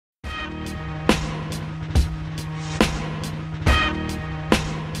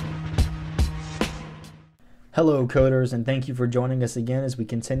Hello coders, and thank you for joining us again as we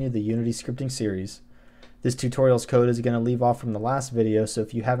continue the Unity scripting series. This tutorial's code is going to leave off from the last video, so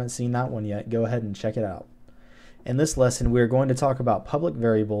if you haven't seen that one yet, go ahead and check it out. In this lesson, we are going to talk about public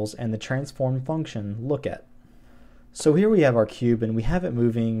variables and the transform function LookAt. So here we have our cube and we have it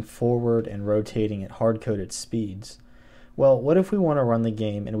moving forward and rotating at hard-coded speeds. Well, what if we want to run the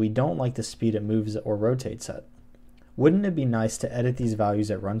game and we don't like the speed it moves or rotates at? Wouldn't it be nice to edit these values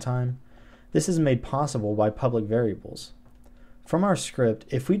at runtime? This is made possible by public variables. From our script,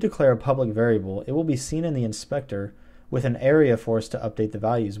 if we declare a public variable, it will be seen in the inspector with an area for us to update the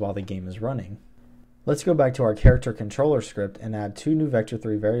values while the game is running. Let's go back to our character controller script and add two new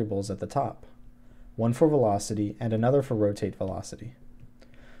vector3 variables at the top, one for velocity and another for rotate velocity.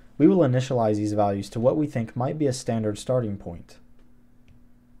 We will initialize these values to what we think might be a standard starting point.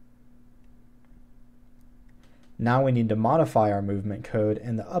 Now we need to modify our movement code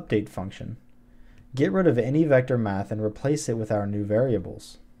in the update function. Get rid of any vector math and replace it with our new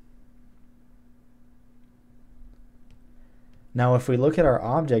variables. Now if we look at our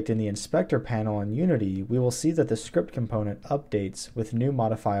object in the inspector panel in Unity, we will see that the script component updates with new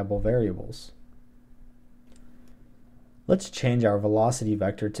modifiable variables. Let's change our velocity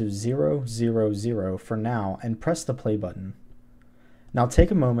vector to 0, 0, 0 for now and press the play button. Now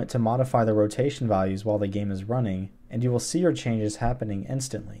take a moment to modify the rotation values while the game is running, and you will see your changes happening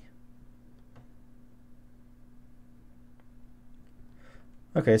instantly.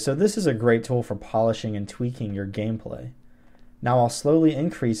 Okay, so this is a great tool for polishing and tweaking your gameplay. Now I'll slowly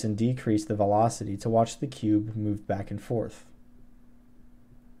increase and decrease the velocity to watch the cube move back and forth.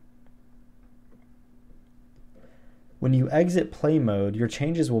 When you exit play mode, your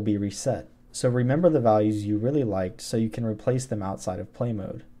changes will be reset. So remember the values you really liked so you can replace them outside of play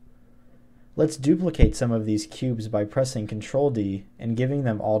mode. Let's duplicate some of these cubes by pressing Ctrl D and giving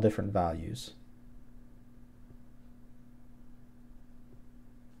them all different values.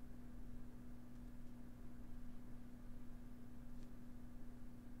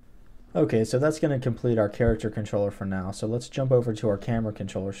 Okay, so that's going to complete our character controller for now, so let's jump over to our camera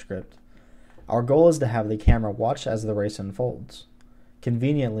controller script. Our goal is to have the camera watch as the race unfolds.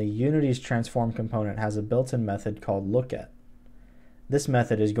 Conveniently, Unity's transform component has a built-in method called LookAt. This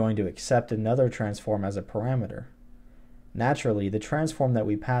method is going to accept another transform as a parameter. Naturally, the transform that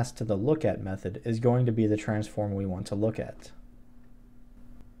we pass to the LookAt method is going to be the transform we want to look at.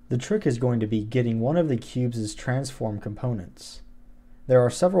 The trick is going to be getting one of the cube's transform components. There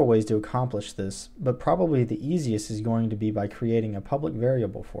are several ways to accomplish this, but probably the easiest is going to be by creating a public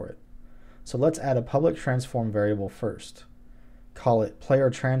variable for it. So let's add a public transform variable first. Call it player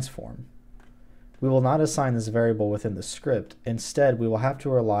transform. We will not assign this variable within the script. Instead, we will have to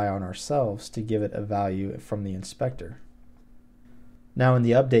rely on ourselves to give it a value from the inspector. Now in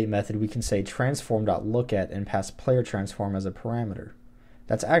the update method, we can say transform.lookat and pass player transform as a parameter.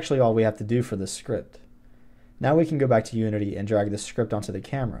 That's actually all we have to do for this script. Now we can go back to Unity and drag the script onto the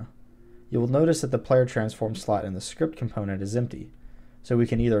camera. You will notice that the player transform slot in the script component is empty. So we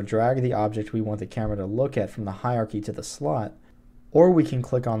can either drag the object we want the camera to look at from the hierarchy to the slot, or we can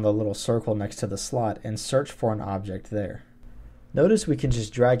click on the little circle next to the slot and search for an object there. Notice we can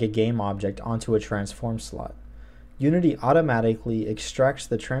just drag a game object onto a transform slot. Unity automatically extracts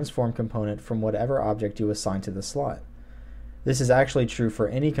the transform component from whatever object you assign to the slot. This is actually true for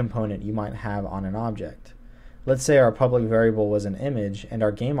any component you might have on an object. Let's say our public variable was an image and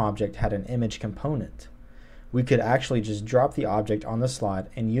our game object had an image component. We could actually just drop the object on the slot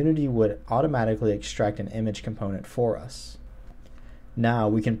and Unity would automatically extract an image component for us. Now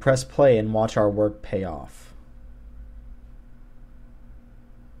we can press play and watch our work pay off.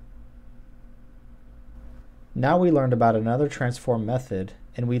 Now we learned about another transform method,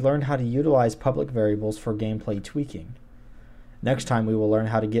 and we learned how to utilize public variables for gameplay tweaking. Next time we will learn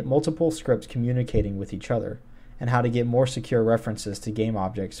how to get multiple scripts communicating with each other, and how to get more secure references to game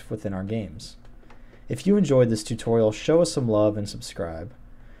objects within our games. If you enjoyed this tutorial, show us some love and subscribe.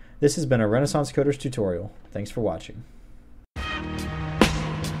 This has been a Renaissance Coders tutorial. Thanks for watching.